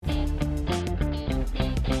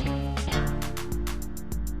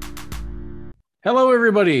Hello,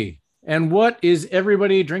 everybody. And what is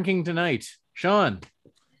everybody drinking tonight? Sean.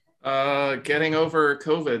 Getting over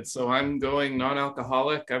COVID, so I'm going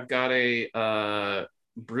non-alcoholic. I've got a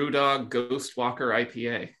Brewdog Ghost Walker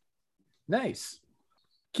IPA. Nice.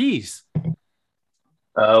 Keys.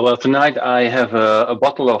 Well, tonight I have a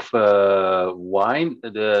bottle of wine,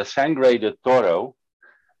 the Sangre de Toro.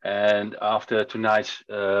 And after tonight's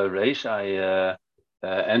race, I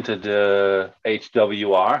entered the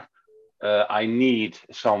HWR. I need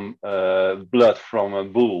some blood from a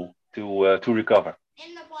bull to recover.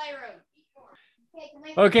 In the playroom.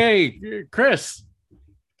 Okay, Chris.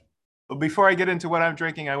 Well, before I get into what I'm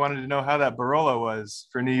drinking, I wanted to know how that Barolo was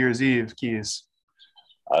for New Year's Eve, Keys.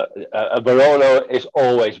 A Barolo is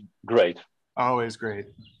always great. Always great.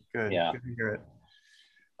 Good. Yeah. Good to hear it.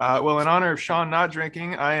 Well, in honor of Sean not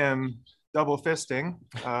drinking, I am double fisting.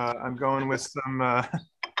 I'm going with some,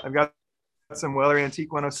 I've got some Weller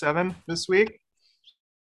Antique 107 this week.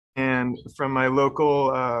 And from my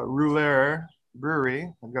local Rouleur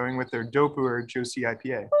brewery, I'm going with their Dopuer Josie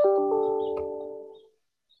IPA.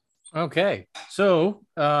 Okay, so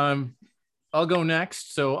I'll go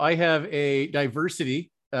next. So I have a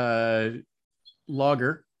diversity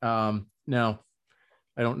lager. Now,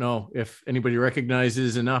 I don't know if anybody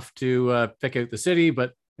recognizes enough to pick out the city,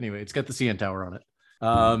 but anyway, it's got the CN Tower on it.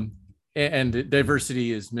 And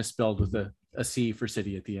diversity is misspelled with a C for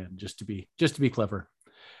city at the end, just to be clever.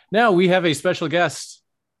 Now we have a special guest.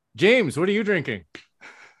 James, what are you drinking?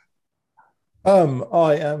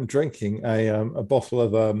 I am drinking a bottle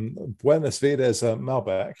of Buenos Vides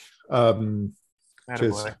Malbec. Which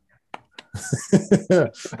is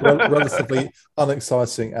relatively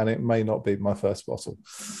unexciting, and it may not be my first bottle.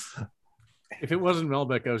 If it wasn't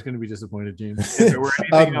Malbec, I was going to be disappointed, James. If it were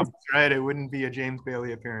anything else, right, it wouldn't be a James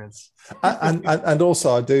Bailey appearance. And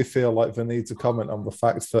also, I do feel like the need to comment on the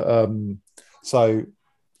fact that so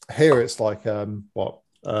here it's like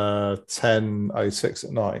 10:06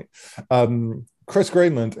 at night. Chris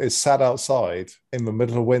Greenland is sat outside in the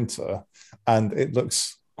middle of winter, and it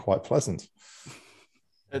looks quite pleasant.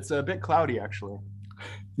 It's a bit cloudy, actually.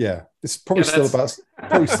 Yeah, it's probably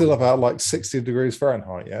still about like 60 degrees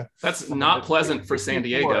Fahrenheit. Yeah, that's not pleasant for San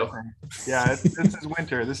Diego. Yeah, this is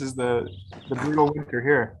winter. This is the brutal winter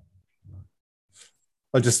here.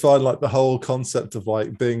 I just find like the whole concept of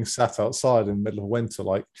like being sat outside in the middle of winter,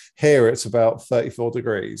 like here it's about 34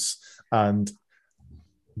 degrees and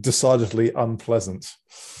decidedly unpleasant.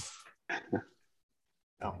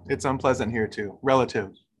 No, it's unpleasant here too, relative.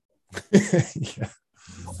 Yeah.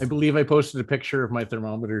 I believe I posted a picture of my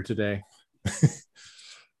thermometer today.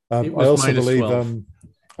 I also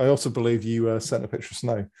believe you sent a picture of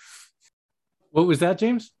snow. What was that,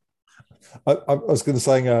 James? I was going to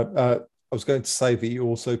say I was going to say that you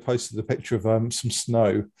also posted a picture of some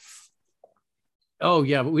snow. Oh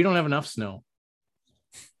yeah, but we don't have enough snow.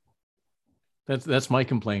 That's my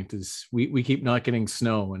complaint is we keep not getting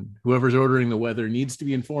snow, and whoever's ordering the weather needs to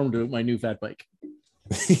be informed about my new fat bike.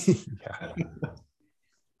 Yeah.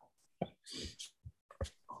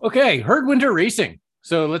 Okay, Herd Winter Racing.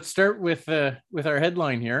 So let's start with our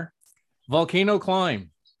headline here. Volcano Climb.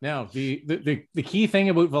 Now, the key thing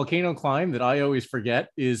about Volcano Climb that I always forget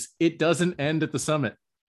is it doesn't end at the summit.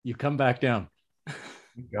 You come back down.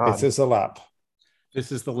 God. It is a lap.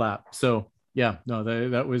 This is the lap. So yeah, no,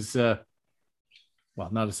 that was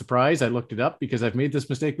not a surprise. I looked it up because I've made this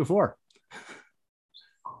mistake before.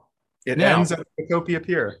 It ends at Utopia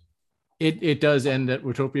Pier. It does end at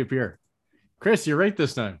Utopia Pier. Chris, you're right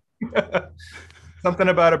this time. Something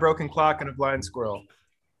about a broken clock and a blind squirrel.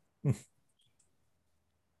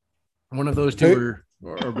 One of those two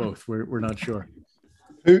or both. We're not sure.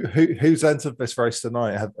 Who's entered this race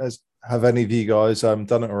tonight? Have any of you guys done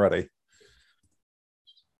it already?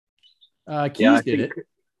 Keys did it.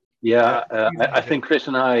 Yeah, I think Chris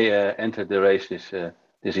and I entered the race this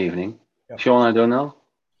evening. Yeah. Sean, I don't know.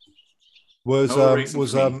 Was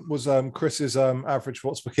Chris's average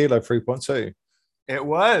watts per kilo 3.2? It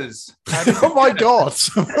was. Oh my god!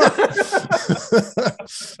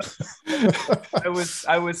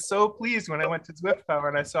 I was so pleased when I went to Zwift Power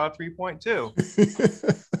and I saw 3.2.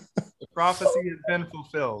 The prophecy has been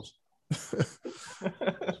fulfilled.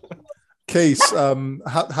 Keith,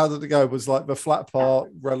 how did it go? Was like the flat part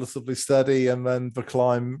relatively steady and then the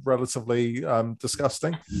climb relatively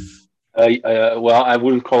disgusting? Well, I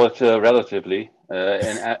wouldn't call it relatively,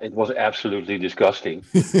 and it was absolutely disgusting.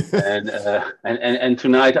 and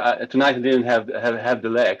tonight I didn't have the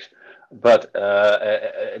legs, but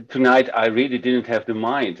tonight I really didn't have the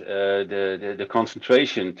mind, the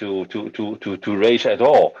concentration to race at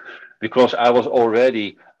all, because I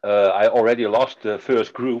already lost the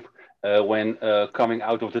first group, when coming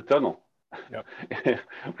out of the tunnel. Yep.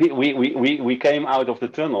 we came out of the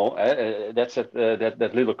tunnel. That's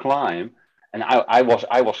that little climb, and I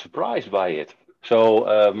was surprised by it.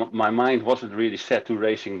 So my mind wasn't really set to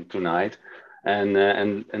racing tonight, and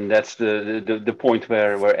that's the point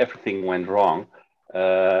where everything went wrong.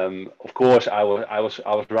 Of course, I was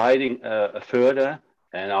riding further,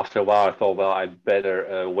 and after a while I thought, well, I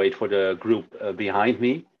better wait for the group behind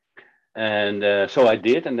me, and so I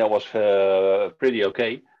did, and that was pretty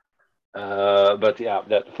okay. But yeah,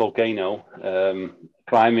 that volcano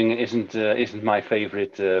climbing isn't my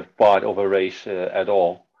favorite part of a race at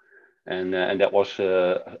all, and that was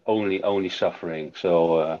only suffering.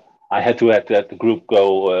 So I had to let that group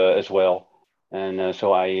go as well, and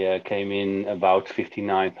so I came in about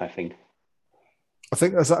 59th, I think. I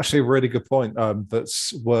think that's actually a really good point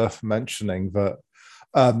that's worth mentioning, that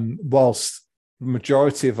whilst the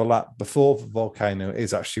majority of the lap before the volcano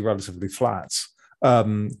is actually relatively flat,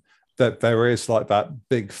 that there is like that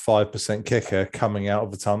big 5% kicker coming out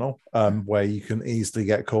of the tunnel where you can easily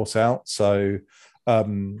get caught out. So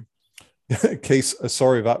Keith,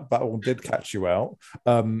 sorry that one did catch you out,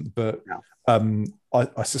 but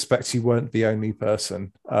I suspect you weren't the only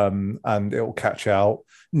person, and it will catch out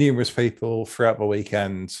numerous people throughout the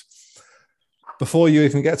weekend before you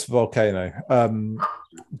even get to the volcano.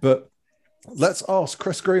 But let's ask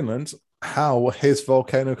Chris Greenland how his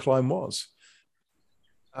volcano climb was.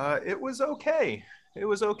 It was okay. It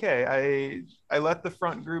was okay. I let the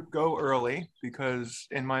front group go early because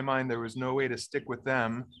in my mind there was no way to stick with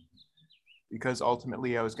them, because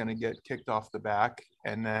ultimately I was going to get kicked off the back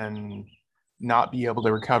and then not be able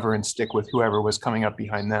to recover and stick with whoever was coming up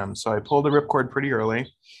behind them. So I pulled the ripcord pretty early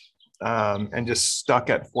and just stuck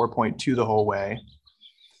at 4.2 the whole way,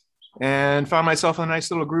 and found myself in a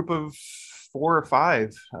nice little group of 4 or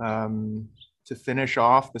 5 to finish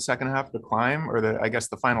off the second half of the climb, or I guess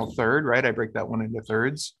the final third, right? I break that one into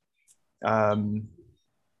thirds,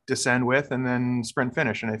 descend with, and then sprint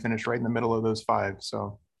finish. And I finished right in the middle of those 5.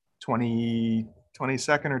 So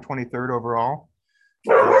 22nd or 23rd overall.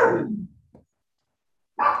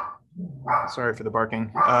 Sorry for the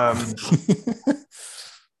barking.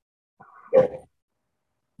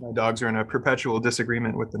 My dogs are in a perpetual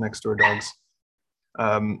disagreement with the next door dogs.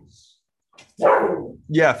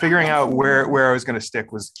 Yeah, figuring out where I was going to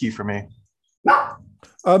stick was key for me.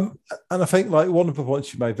 And I think like one of the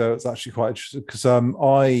points you made there is actually quite interesting, because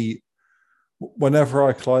whenever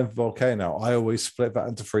I climb the volcano, I always split that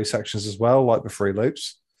into 3 sections as well, like the 3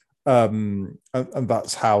 loops, and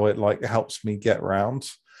that's how it like helps me get around.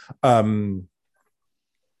 And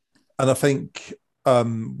I think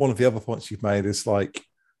one of the other points you've made is like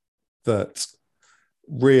that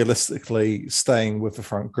realistically staying with the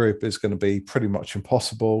front group is going to be pretty much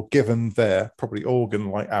impossible, given they're probably all going to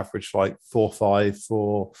like average like 4.5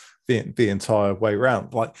 for the entire way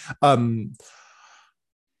around. Like I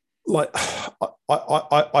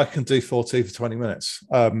can do 4.2 for 20 minutes,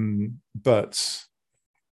 but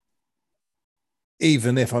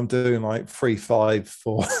even if I'm doing like 3.5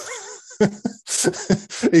 for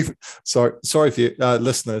sorry for you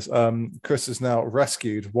listeners, Chris has now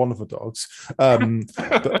rescued one of the dogs,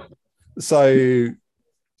 so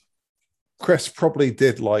Chris probably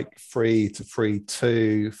did like 3 to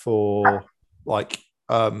 3.2 for like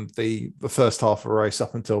the first half of the race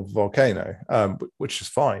up until the volcano, which is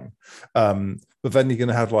fine, but then you're going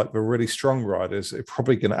to have like the really strong riders, they're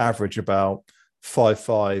probably going to average about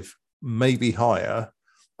 5.5, maybe higher,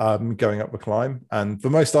 going up the climb, and the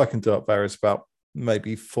most I can do up there is about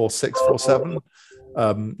maybe 4.6,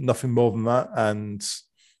 4.7, nothing more than that, and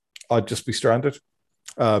I'd just be stranded.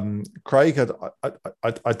 Craig, I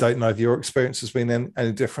don't know if your experience has been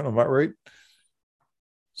any different on that route.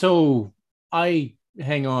 So I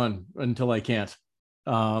hang on until I can't.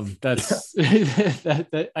 That's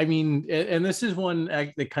that I mean, and this is one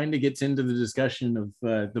that kind of gets into the discussion of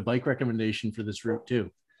the bike recommendation for this route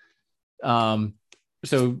too.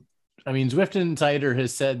 So I mean, Zwift Insider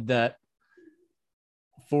has said that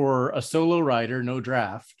for a solo rider, no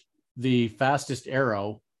draft, the fastest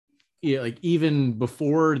arrow, like even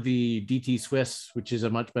before the DT Swiss, which is a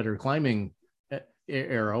much better climbing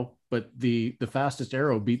arrow, but the fastest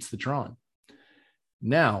arrow beats the Tron.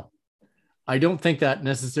 Now, I don't think that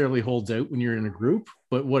necessarily holds out when you're in a group,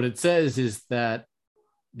 but what it says is that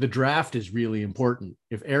the draft is really important.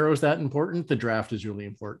 If arrow's that important, the draft is really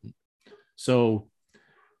important. So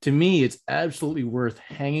to me, it's absolutely worth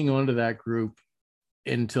hanging on to that group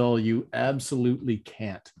until you absolutely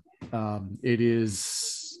can't.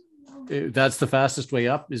 That's the fastest way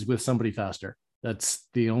up, is with somebody faster. That's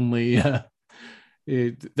the only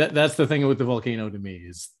That's the thing with the volcano to me,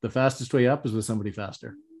 is the fastest way up is with somebody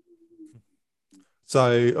faster.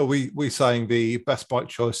 So are we saying the best bike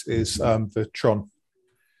choice is the Tron?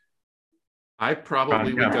 I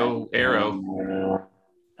probably would go Arrow.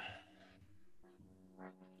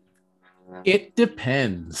 It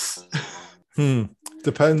depends.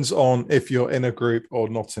 Depends on if you're in a group or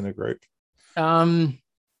not in a group. If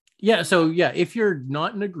you're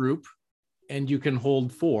not in a group and you can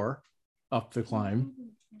hold 4 up the climb,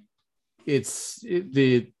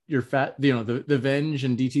 the Venge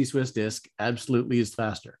and DT Swiss disc absolutely is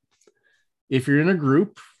faster. If you're in a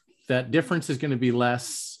group, that difference is going to be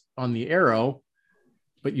less on the Arrow,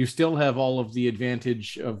 but you still have all of the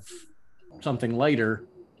advantage of something lighter.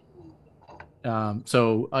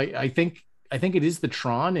 So I think it is the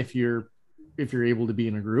Tron if you're able to be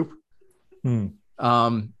in a group.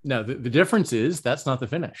 Now the difference is that's not the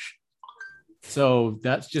finish. So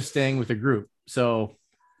that's just staying with a group. So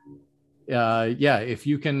if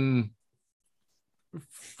you can,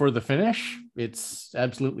 for the finish, it's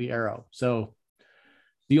absolutely Arrow. So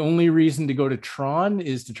the only reason to go to Tron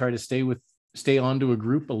is to try to stay onto a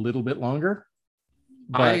group a little bit longer.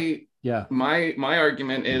 But, my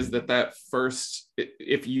argument is that first,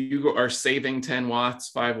 if you are saving 10 watts,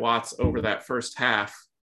 5 watts over that first half,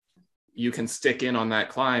 you can stick in on that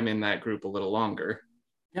climb in that group a little longer.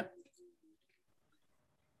 Yep.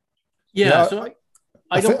 Yeah. So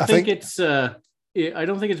I don't think it's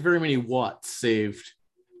very many watts saved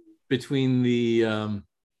between the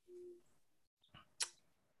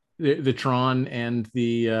Tron and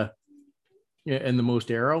the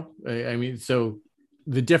most Arrow. I mean, so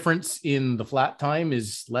the difference in the flat time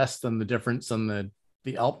is less than the difference on the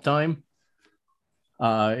Alp time.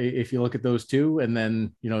 If you look at those two, and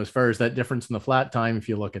then, as far as that difference in the flat time, if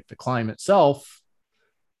you look at the climb itself,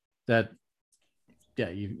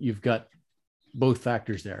 you've got both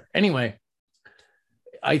factors there. Anyway,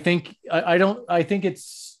 I think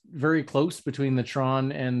it's very close between the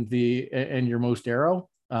Tron and your most Arrow.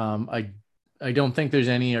 I don't think there's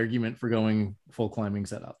any argument for going full climbing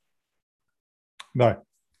setup. No,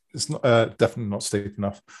 it's not definitely not steep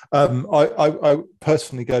enough. I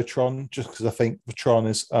personally go Tron just because I think the Tron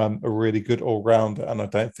is a really good all rounder, and I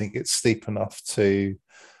don't think it's steep enough to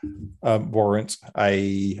warrant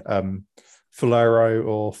a full aero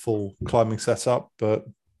or full climbing setup. But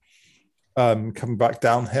coming back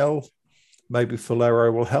downhill, maybe full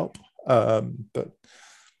aero will help. But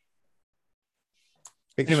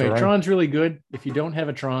anyway, Tron's really good. If you don't have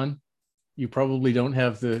a Tron, you probably don't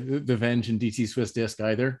have the Venge and DT Swiss disc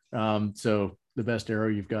either. So the best Arrow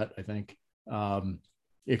you've got, I think.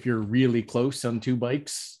 If you're really close on 2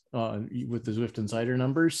 bikes with the Zwift Insider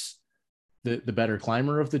numbers, the better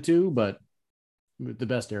climber of the two, but the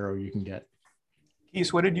best Arrow you can get.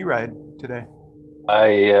 Keith, what did you ride today?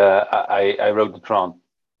 I rode the Tron.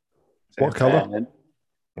 What color?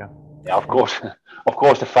 Yeah, of course,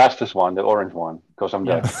 the fastest one, the orange one, because I'm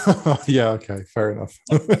Dutch. Yeah, okay, fair enough.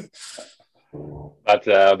 But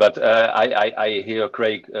I hear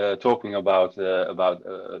Craig talking about the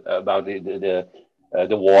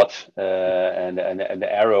watts and the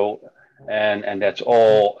Arrow, and that's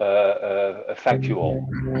all factual.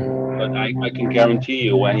 But I can guarantee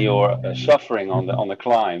you, when you're suffering on the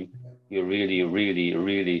climb, you really, really,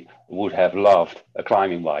 really would have loved a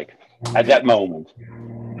climbing bike at that moment.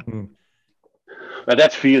 But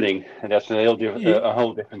that's feeling, and that's a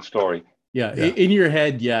whole different story. Yeah, in your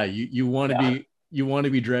head, you want to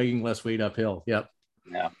be dragging less weight uphill. Yep.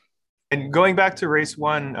 Yeah. And going back to race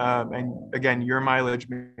 1, and again, your mileage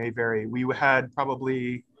may vary. We had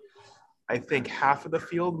probably, I think, half of the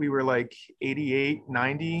field. We were like 88,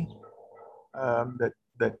 90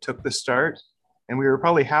 that took the start, and we were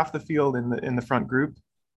probably half the field in the front group,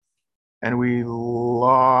 and we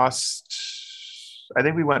lost. I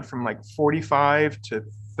think we went from like 45 to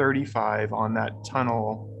 35 on that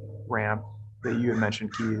tunnel ramp that you had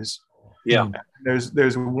mentioned, Keys. Yeah.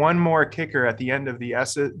 There's one more kicker at the end of the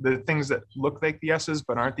S's, the things that look like the S's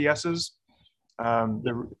but aren't the S's.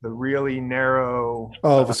 The really narrow.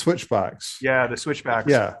 Oh, the switchbacks. Yeah, the switchbacks.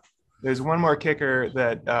 Yeah. There's one more kicker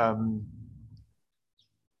that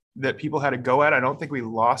that people had to go at. I don't think we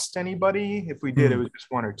lost anybody. If we did, it was just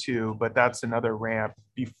 1 or 2. But that's another ramp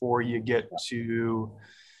before you get to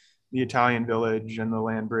the Italian Village and the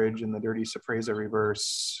land bridge and the dirty Sorpresa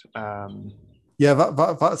reverse. Yeah,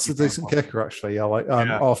 that's a decent kicker actually. Yeah, like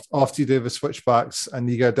after you do the switchbacks and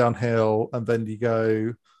you go downhill and then you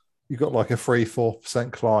got like a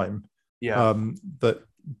 3-4% climb. Yeah. That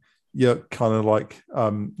you're kind of like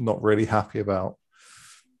not really happy about.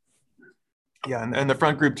 Yeah, and the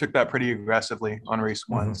front group took that pretty aggressively on race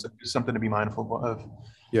one, so just something to be mindful of.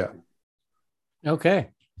 Yeah.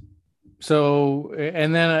 Okay. So,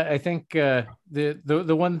 and then I think the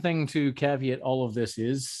one thing to caveat all of this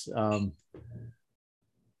is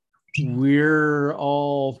we're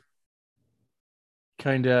all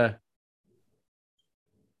kind of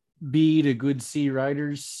B to good C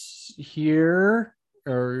riders here,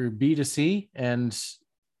 or B to C, and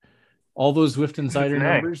all those Zwift Insider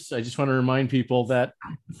numbers. I just want to remind people that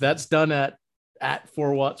that's done at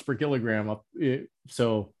 4 watts per kilogram up.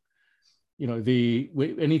 So, you know,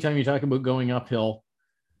 anytime you talk about going uphill,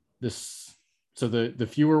 so the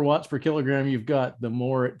fewer watts per kilogram you've got, the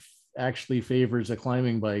more it actually favors a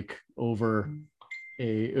climbing bike over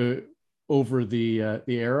the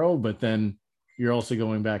aero, but then you're also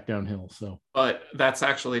going back downhill. So, but that's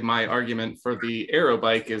actually my argument for the aero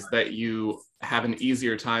bike, is that you have an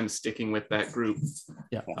easier time sticking with that group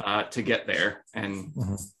to get there, and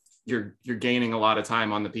you're gaining a lot of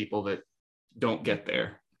time on the people that don't get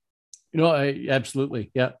there. You know,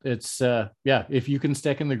 absolutely. Yeah. It's if you can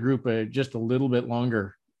stick in the group just a little bit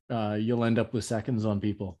longer, you'll end up with seconds on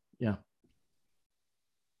people. Yeah.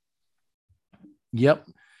 Yep.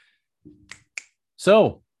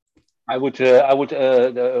 So I would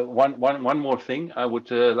one more thing. I would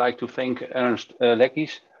like to thank Ernst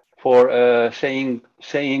Lekkies for saying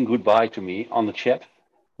goodbye to me on the chat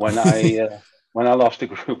when I lost the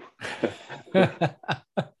group.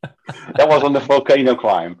 That was on the volcano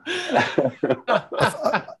climb.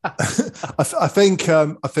 I think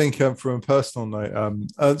from a personal note,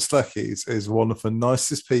 Ernst Lekkies is one of the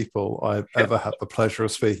nicest people I've ever had the pleasure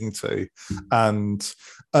of speaking to. And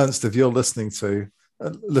Ernst, if you're listening to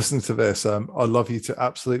this, I love you to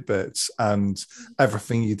absolute bits, and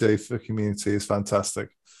everything you do for the community is fantastic.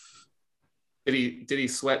 Did he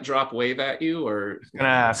sweat drop wave at you, or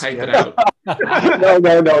type it out? No.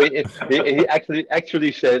 He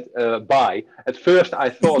actually said bye. At first, I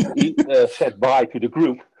thought he said bye to the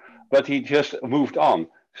group, but he just moved on.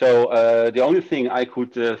 So the only thing I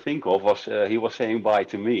could think of was he was saying bye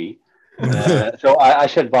to me. So I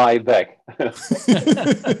said bye back. That's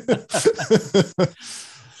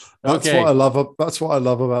what I love. That's what I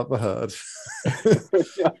love about the herd.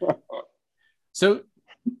 So,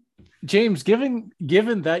 James, given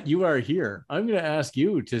that you are here, I'm going to ask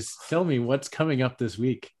you to tell me what's coming up this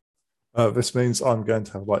week. This means I'm going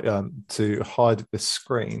to have to hide this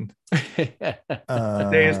screen. The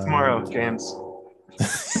day is tomorrow, James.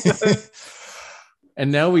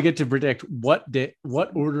 And now we get to predict what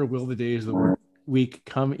order will the days of the week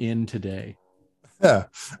come in today. Yeah,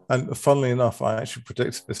 and funnily enough, I actually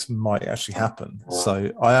predicted this might actually happen.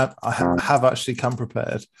 So I have actually come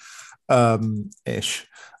prepared, ish.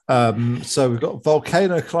 So we've got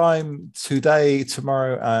Volcano Climb today,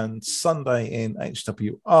 tomorrow, and Sunday in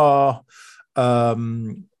HWR.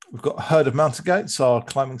 We've got Herd of Mountain Gates, our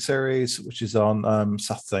climbing series, which is on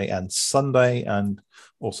Saturday and Sunday, and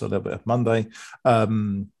also a little bit of Monday.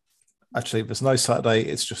 Actually, there's no Saturday,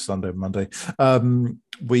 it's just Sunday and Monday.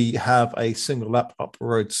 We have a single lap up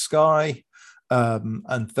Road Sky.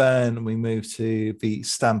 And then we move to the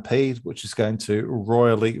Stampede, which is going to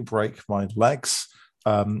royally break my legs,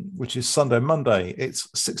 which is Sunday, Monday. It's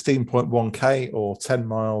 16.1k or 10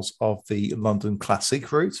 miles of the London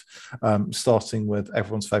Classic route, starting with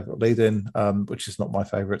everyone's favourite lead-in, which is not my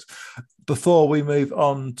favourite. Before we move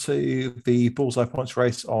on to the Bullseye Points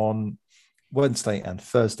race on Wednesday and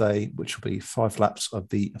Thursday, which will be 5 laps of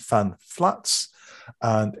the Fan Flats.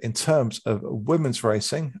 And in terms of women's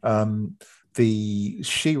racing, the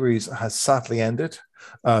Shiris has sadly ended,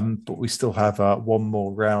 but we still have one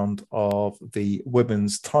more round of the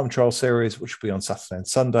women's time trial series, which will be on Saturday and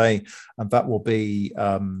Sunday, and that will be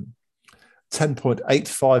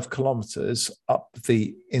 10.85 kilometers up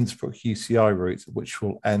the Innsbruck UCI route, which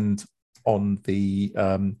will end on the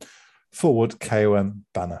forward KOM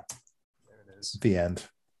banner. There it is. The end.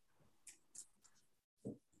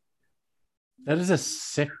 That is a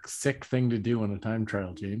sick thing to do on a time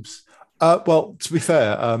trial, James. Well, to be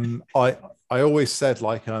fair, I always said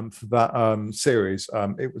for that series,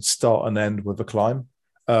 it would start and end with a climb,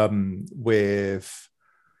 with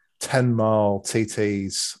 10-mile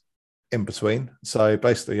TTs in between. So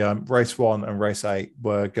basically, race 1 and race 8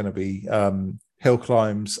 were going to be hill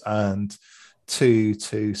climbs, and 2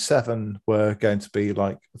 to 7 were going to be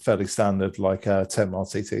fairly standard, 10-mile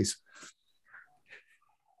TTs.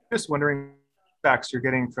 Just wondering facts you're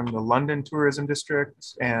getting from the London Tourism District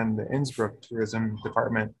and the Innsbruck Tourism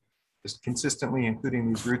Department, just consistently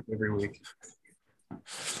including these routes every week.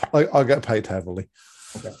 I get paid heavily.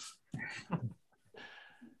 Okay.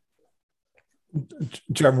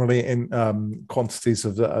 Generally in quantities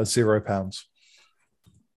of £0.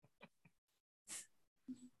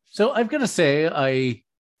 So I've got to say,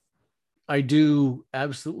 I do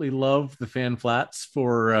absolutely love the fan flats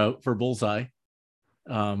for Bullseye.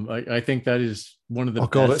 I think that is one of the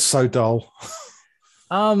best. God, it's so dull.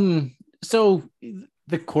 So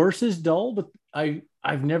the course is dull, but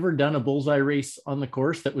I've never done a Bullseye race on the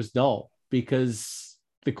course that was dull, because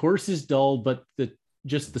the course is dull, but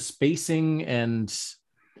just the spacing and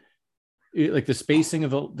like the spacing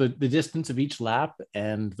of the distance of each lap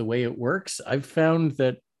and the way it works, I've found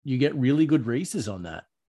that you get really good races on that.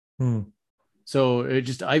 So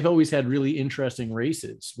I've always had really interesting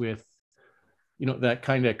races with, that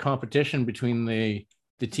kind of competition between the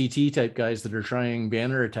TT type guys that are trying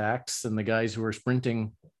banner attacks and the guys who are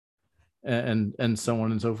sprinting and so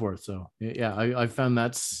on and so forth. So yeah, I've found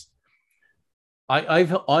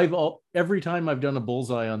I've every time I've done a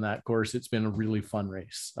Bullseye on that course, it's been a really fun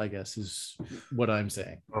race, I guess is what I'm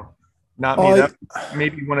saying. Not me. That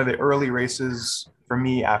maybe one of the early races for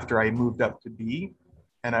me after I moved up to B,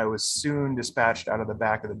 and I was soon dispatched out of the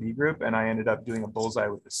back of the B group, and I ended up doing a Bullseye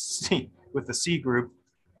with the C group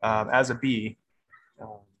as a B.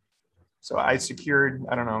 So I secured,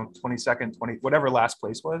 I don't know, 22nd, whatever last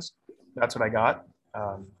place was. That's what I got.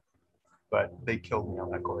 But they killed me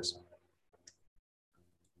on that course.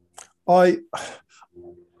 I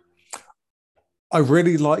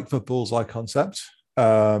really like the Bullseye concept,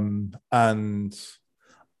 and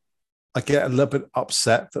I get a little bit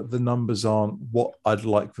upset that the numbers aren't what I'd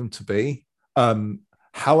like them to be.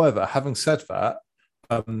 However, having said that,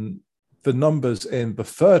 the numbers in the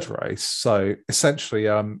third race, so essentially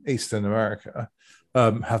Eastern America,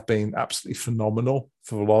 have been absolutely phenomenal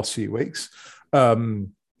for the last few weeks,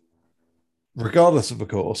 regardless of the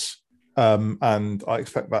course. And I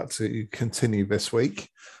expect that to continue this week.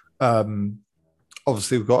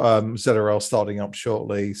 Obviously, we've got ZRL starting up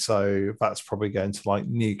shortly, so that's probably going to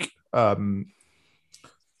nuke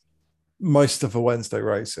most of the Wednesday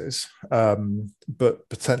races, but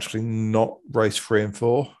potentially not race 3 and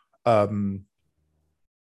 4. But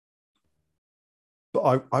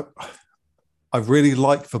I really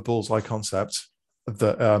like the Bullseye concept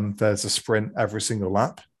that there's a sprint every single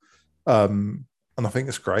lap, and I think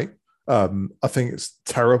it's great. I think it's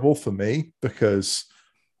terrible for me because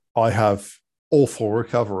I have awful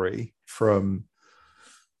recovery from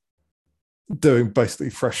doing basically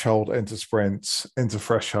threshold into sprints, into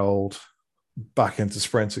threshold, back into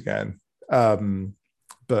sprint again.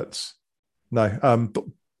 But no,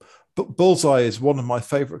 but Bullseye is one of my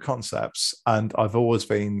favorite concepts, and I've always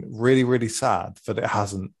been really, really sad that it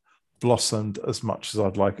hasn't blossomed as much as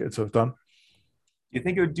I'd like it to have done. Do you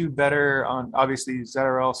think it would do better on, obviously,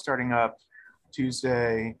 ZRL starting up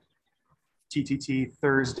Tuesday, TTT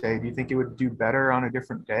Thursday? Do you think it would do better on a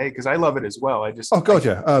different day? Because I love it as well. If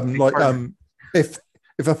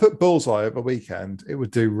I put Bullseye over the weekend, it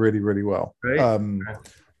would do really, really well. Right.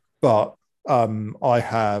 But I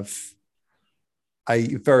have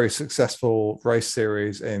a very successful race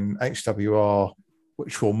series in HWR,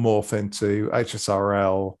 which will morph into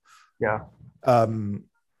HSRL. Yeah.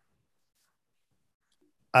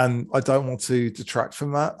 And I don't want to detract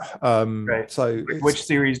from that. Right. So which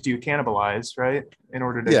series do you cannibalize, right? In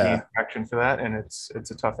order to gain traction for that. And it's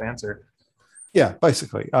a tough answer. Yeah,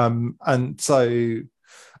 basically. And so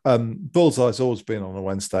Bullseye's always been on a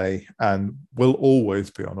Wednesday and will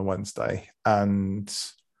always be on a Wednesday. And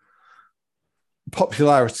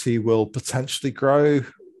popularity will potentially grow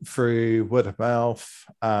through word of mouth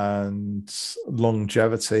and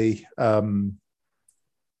longevity. But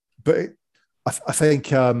I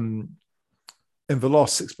think in the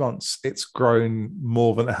last 6 months, it's grown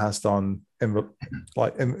more than it has done in the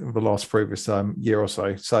last previous year or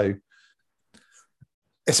so. So,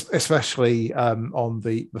 especially on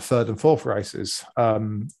the third and fourth races,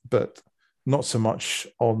 but not so much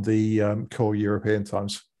on the core European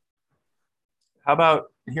times. How about,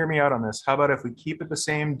 hear me out on this, how about if we keep it the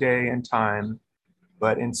same day and time,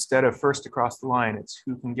 but instead of first across the line, it's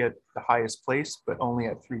who can get the highest place, but only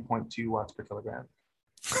at 3.2 watts per kilogram.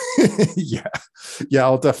 Yeah,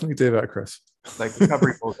 I'll definitely do that, Chris. Like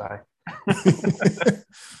recovery Bullseye.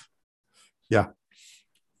 Yeah,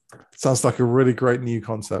 sounds like a really great new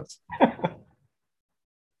concept.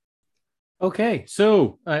 Okay,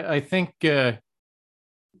 so I think that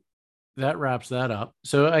wraps that up.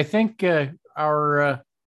 So I think our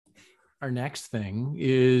next thing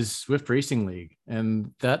is Zwift Racing League,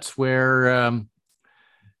 and that's where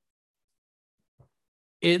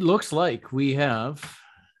it looks like we have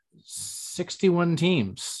 61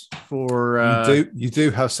 teams for you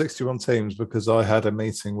do have 61 teams, because I had a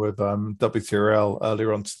meeting with WTRL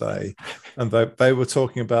earlier on today, and they were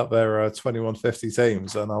talking about their 2150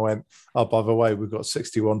 teams, and I went, oh, by the way, we've got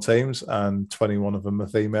 61 teams and 21 of them are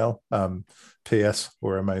female. PS,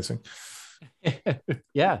 we're amazing.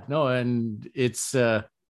 Yeah, no, and it's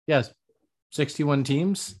 61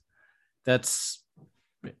 teams. That's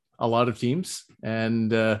a lot of teams,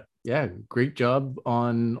 and great job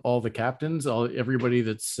on all the captains, everybody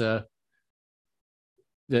that's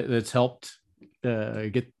helped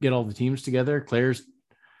get all the teams together. Claire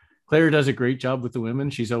does a great job with the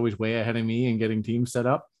women. She's always way ahead of me in getting teams set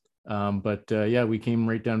up. But we came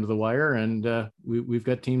right down to the wire, and we've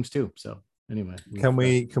got teams too. So anyway, can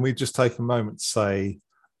we just take a moment to say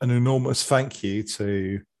an enormous thank you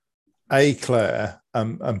to A, Claire,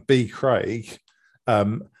 and B, Craig.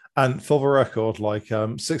 And for the record,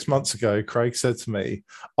 6 months ago, Craig said to me,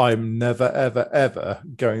 I'm never, ever, ever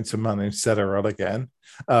going to manage ZRL again.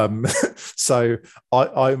 So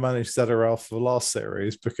I managed ZRL for the last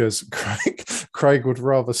series because Craig would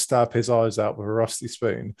rather stab his eyes out with a rusty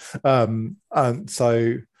spoon. And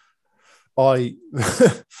so I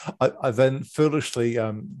then foolishly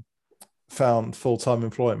found full-time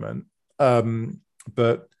employment.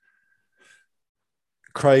 But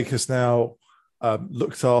Craig has now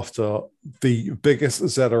looked after the biggest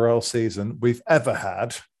ZRL season we've ever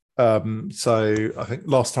had. So I think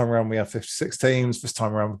last time around we had 56 teams. This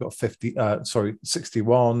time around we've got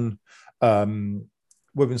 61.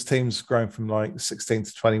 Women's teams grown from 16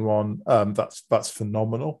 to 21. That's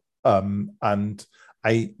phenomenal. And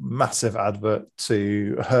a massive advert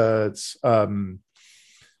to Herds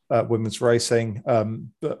women's racing.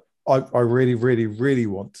 But I really, really, really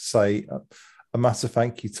want to say a massive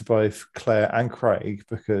thank you to both Claire and Craig,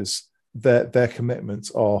 because their commitments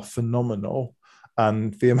are phenomenal,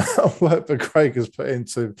 and the amount of work that Craig has put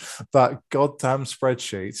into that goddamn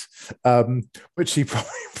spreadsheet, which he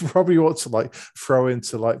probably wants to throw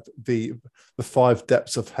into the 5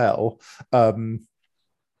 depths of hell,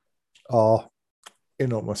 are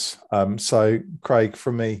enormous. So Craig,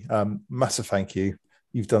 from me, massive thank you.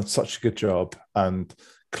 You've done such a good job, and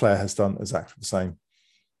Claire has done exactly the same.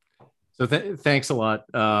 So thanks a lot.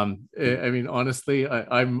 I mean, honestly,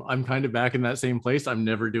 I'm kind of back in that same place. I'm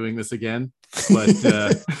never doing this again.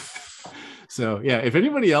 But so yeah, if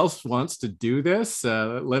anybody else wants to do this,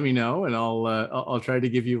 let me know, and I'll try to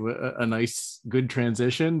give you a nice, good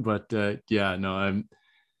transition. But I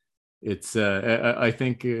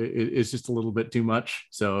think it's just a little bit too much.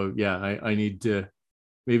 So yeah, I need to.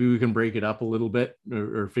 Maybe we can break it up a little bit,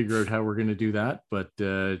 or figure out how we're going to do that. But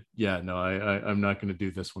I'm not going to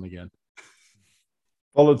do this one again.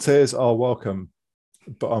 Volunteers are welcome,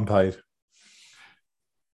 but unpaid.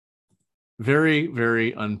 Very,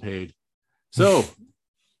 very unpaid. So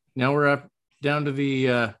now we're up down to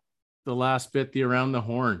the last bit, the around the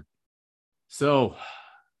horn. So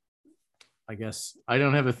I guess I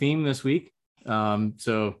don't have a theme this week.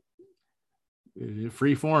 So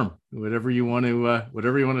free form, whatever you want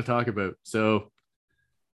to talk about. So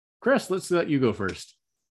Chris, let's let you go first.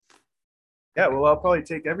 Yeah, well, I'll probably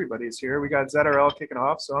take everybody's here. We got ZRL kicking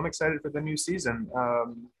off, so I'm excited for the new season.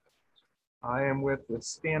 I am with the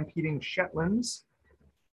Stampeding Shetlands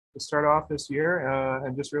to start off this year.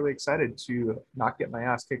 I'm just really excited to not get my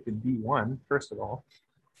ass kicked in B1, first of all,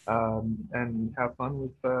 and have fun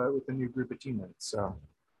with a new group of teammates. So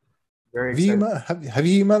very excited. Have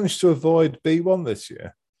you managed to avoid B1 this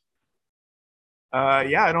year?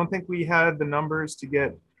 Yeah, I don't think we had the numbers to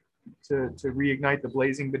get to reignite the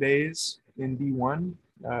blazing bidets in B1.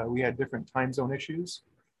 We had different time zone issues.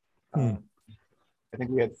 I think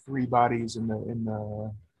we had 3 bodies in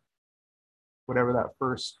the whatever that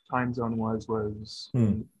first time zone was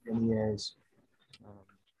in EAs.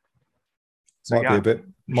 So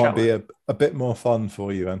might be a bit more fun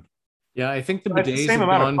for you then. Yeah, I think the bidets have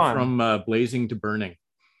gone from blazing to burning.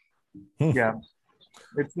 Yeah,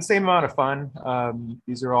 it's the same amount of fun.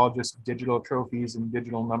 These are all just digital trophies and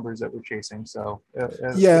digital numbers that we're chasing. So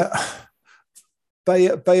yeah,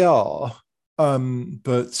 they are.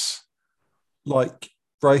 But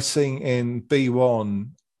racing in B1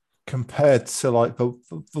 compared to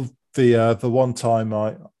the one time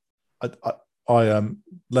I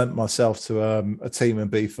lent myself to a team in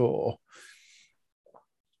B4.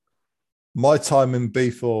 My time in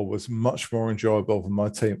B4 was much more enjoyable than my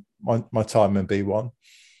time in B1.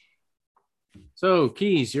 So,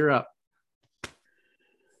 Keys, you're up.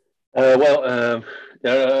 There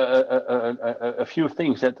are a few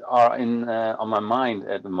things that are on my mind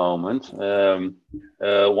at the moment. One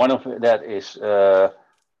of that is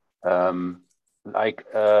like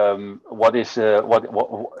on what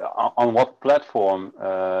platform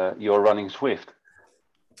you're running Zwift.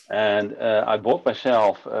 And I bought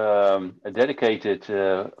myself a dedicated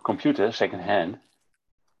computer, secondhand,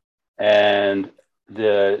 and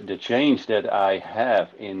the change that I have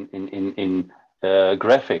in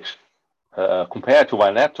graphics compared to my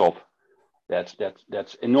laptop, that's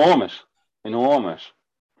enormous, enormous.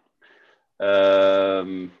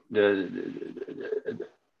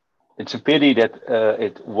 It's a pity that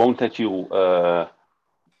it won't let you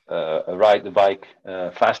ride the bike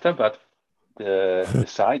faster, but the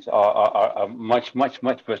sides are much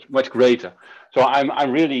greater. So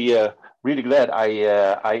I'm really glad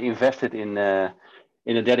I invested in a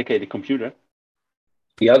dedicated computer.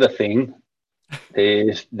 The other thing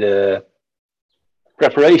is the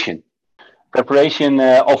preparation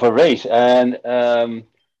of a race, and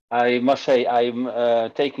I must say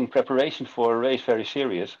I'm taking preparation for a race very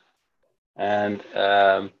serious. And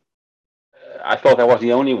I thought I was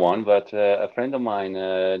the only one, but a friend of mine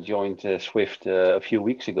joined Zwift a few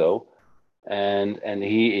weeks ago, and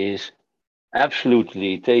he is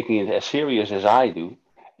absolutely taking it as serious as I do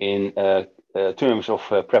in terms of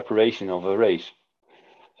preparation of a race.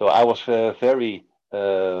 So I was very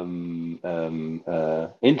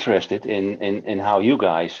interested in how you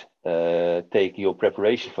guys take your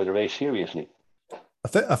preparation for the race seriously.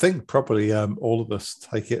 I think probably all of us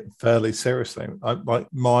take it fairly seriously. I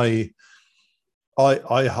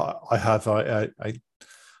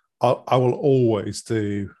will always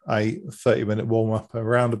do a 30-minute warm-up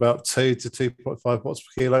around about 2 to 2.5 watts per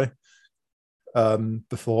kilo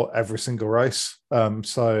before every single race.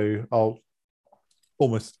 So I'll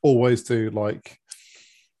almost always do like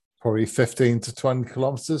probably 15 to 20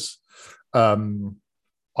 kilometers. I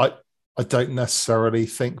don't necessarily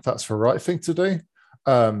think that's the right thing to do,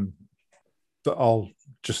 but I'll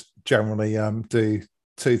just generally do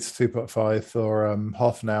 2 to 2.5 for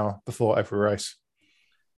half an hour before every race.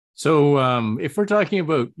 So if we're talking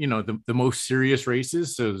about, the most serious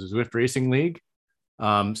races, so the Zwift Racing League,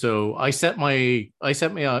 so I set my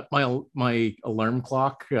alarm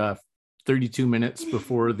clock 32 minutes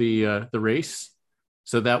before the race,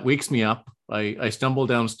 so that wakes me up. I stumble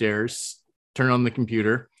downstairs, turn on the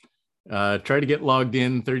computer, try to get logged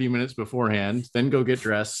in 30 minutes beforehand, then go get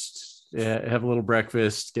dressed, have a little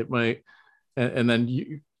breakfast, and then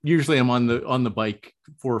usually I'm on the bike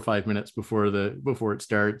 4 or 5 minutes before it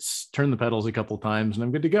starts, turn the pedals a couple times, and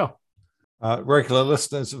I'm good to go. Regular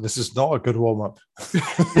listeners, this is not a good warm-up.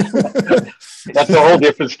 That's a whole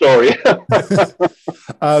different story.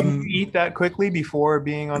 You eat that quickly before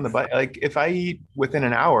being on the bike? Like if I eat within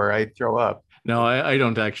an hour, I throw up. No, I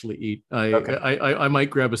don't actually eat. I might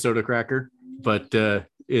grab a soda cracker, but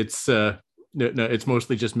it's it's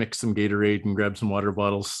mostly just mix some Gatorade and grab some water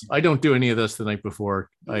bottles. I don't do any of this the night before.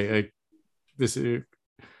 I'm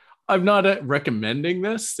not recommending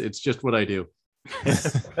this. It's just what I do.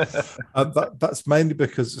 That's mainly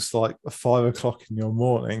because it's like 5 o'clock in your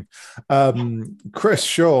morning. Chris,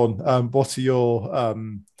 Sean, what are your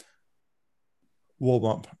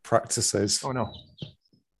warm-up practices? Oh no.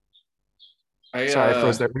 Sorry, I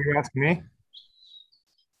froze there. Were you asking me?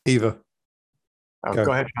 Either.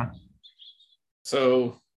 Go ahead, Sean.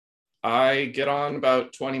 So I get on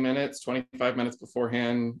about 25 minutes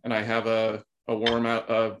beforehand, and I have a warm-up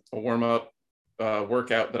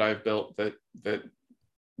workout that I've built that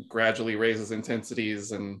gradually raises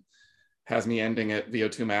intensities and has me ending at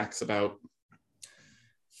VO2 max about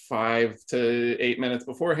 5 to 8 minutes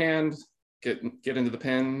beforehand. Get into the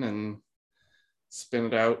pin and spin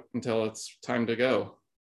it out until it's time to go.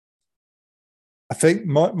 I think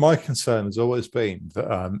my concern has always been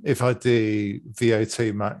that if I do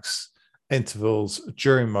VO2 max intervals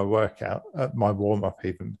during my workout, my warm-up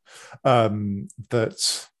even,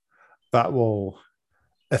 that will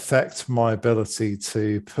affect my ability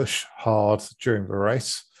to push hard during the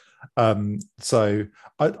race. So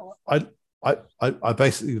I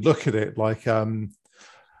basically look at it like I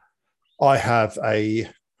have a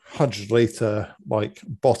 100-liter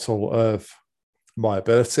bottle of my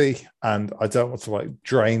ability, and I don't want to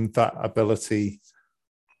drain that ability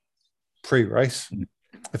pre-race.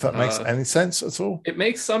 If that makes any sense at all. It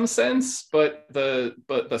makes some sense, but the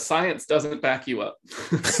science doesn't back you up.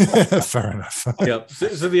 Fair enough. Yep.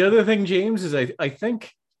 So the other thing, James, is I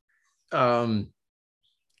think some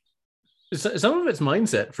of it's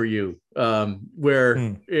mindset for you,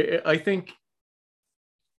 where I think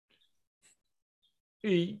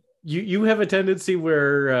you have a tendency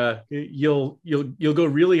where you'll go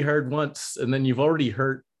really hard once, and then you've already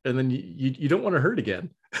hurt, and then you don't want to hurt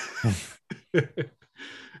again.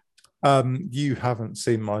 You haven't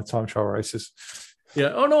seen my time trial races.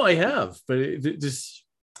 Yeah. Oh no, I have, but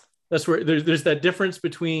that's where there's that difference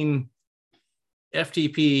between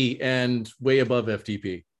FTP and way above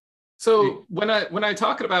FTP. So when I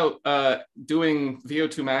talk about doing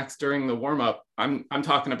VO2 max during the warm up, I'm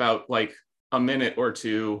talking about like a minute or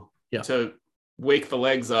two to wake the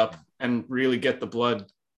legs up and really get the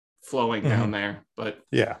blood flowing down there. But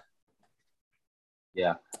yeah,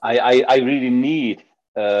 I really need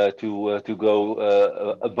to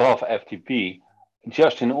go above FTP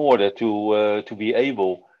just in order to be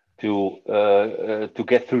able to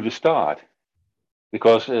get through the start.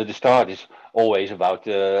 Because the start is always about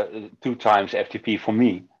 2 times FTP for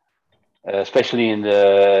me, especially in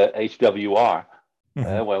the HWR,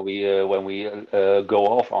 when we go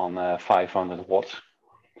off on 500 watts.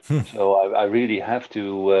 So I really have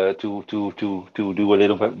to do a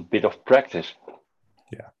little bit of practice.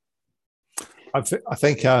 Yeah, I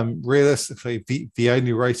think realistically, the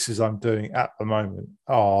only races I'm doing at the moment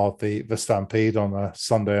are the Stampede on a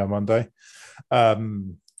Sunday or Monday,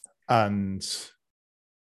 and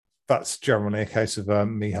that's generally a case of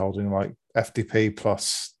me holding like FTP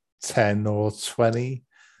plus 10 or 20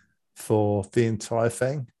 for the entire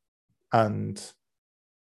thing. And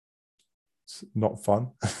it's not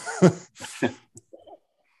fun.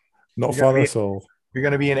 Not fun at all. You're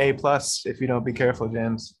going to be an A+ if you don't be careful,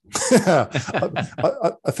 James. I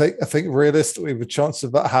think realistically, the chances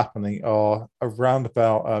of that happening are around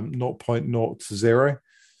about 0.0 to 0.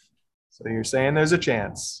 So you're saying there's a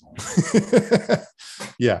chance.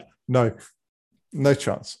 Yeah. No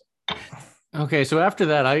chance. Okay, so after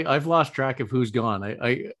that, I've lost track of who's gone.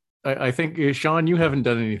 I think Sean, you haven't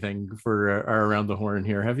done anything for our Around the Horn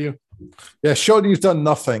here, have you? Yeah, Sean, you've done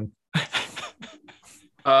nothing.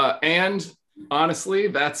 And honestly,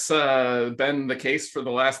 that's been the case for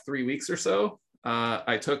the last 3 weeks or so.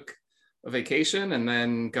 I took a vacation and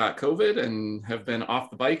then got COVID and have been off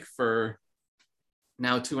the bike for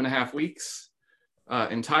now 2.5 weeks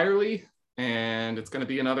entirely. And it's going to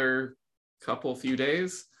be another few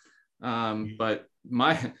days. But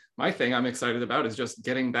my thing I'm excited about is just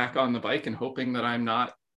getting back on the bike and hoping that I'm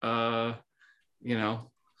not, 100-watt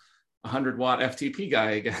FTP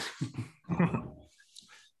guy again.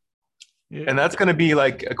 Yeah. And that's going to be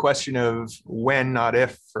like a question of when, not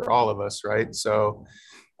if, for all of us, right? So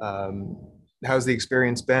how's the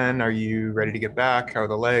experience been? Are you ready to get back? How are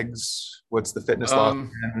the legs? What's the fitness loss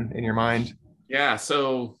in your mind? Yeah,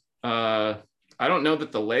 so I don't know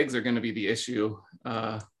that the legs are going to be the issue.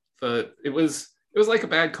 It was like a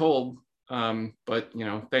bad cold, but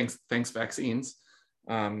thanks vaccines.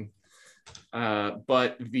 But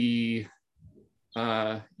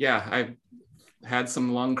I've had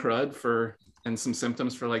some lung crud and some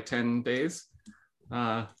symptoms for like 10 days.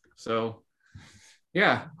 So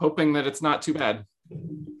yeah, hoping that it's not too bad. I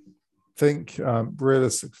think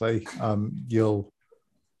realistically, you'll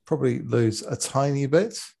probably lose a tiny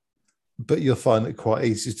bit, but you'll find it quite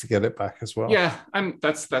easy to get it back as well. Yeah,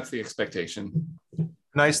 that's the expectation.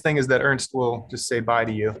 Nice thing is that Ernst will just say bye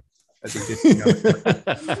to you as he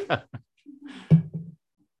did.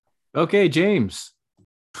 Okay, James.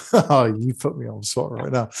 Oh, you put me on the spot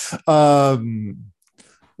right now.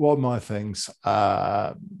 What are my things?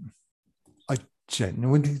 I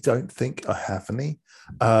genuinely don't think I have any.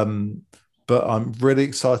 But I'm really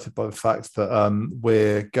excited by the fact that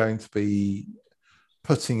we're going to be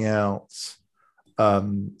putting out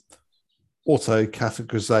auto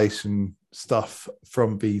categorization stuff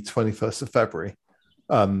from the 21st of February,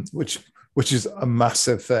 which is a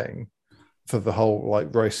massive thing for the whole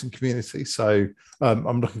like racing community. So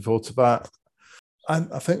I'm looking forward to that.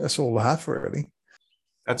 And I think that's all I have really.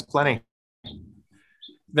 That's plenty.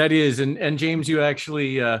 That is, and James, you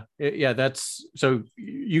actually, that's, so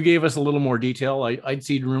you gave us a little more detail. I'd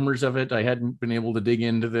seen rumors of it. I hadn't been able to dig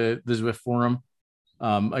into the Zwift forum.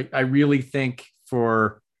 I really think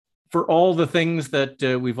for all the things that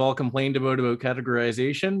we've all complained about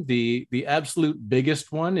categorization, the absolute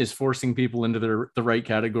biggest one is forcing people into the right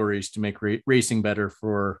categories to make racing better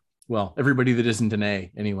for, well, everybody that isn't an A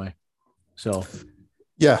anyway. So,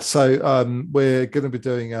 yeah, so we're going to be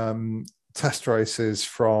doing test races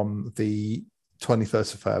from the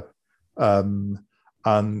 21st of Feb.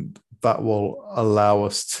 And that will allow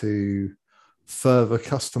us to further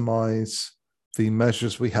customize the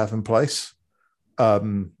measures we have in place.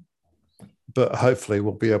 But hopefully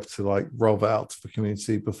we'll be able to like roll that out to the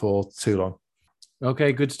community before too long.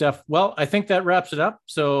 Okay, good stuff. Well, I think that wraps it up.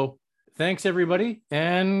 So thanks everybody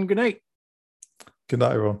and good night. Good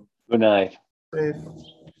night, everyone. Good night. Safe.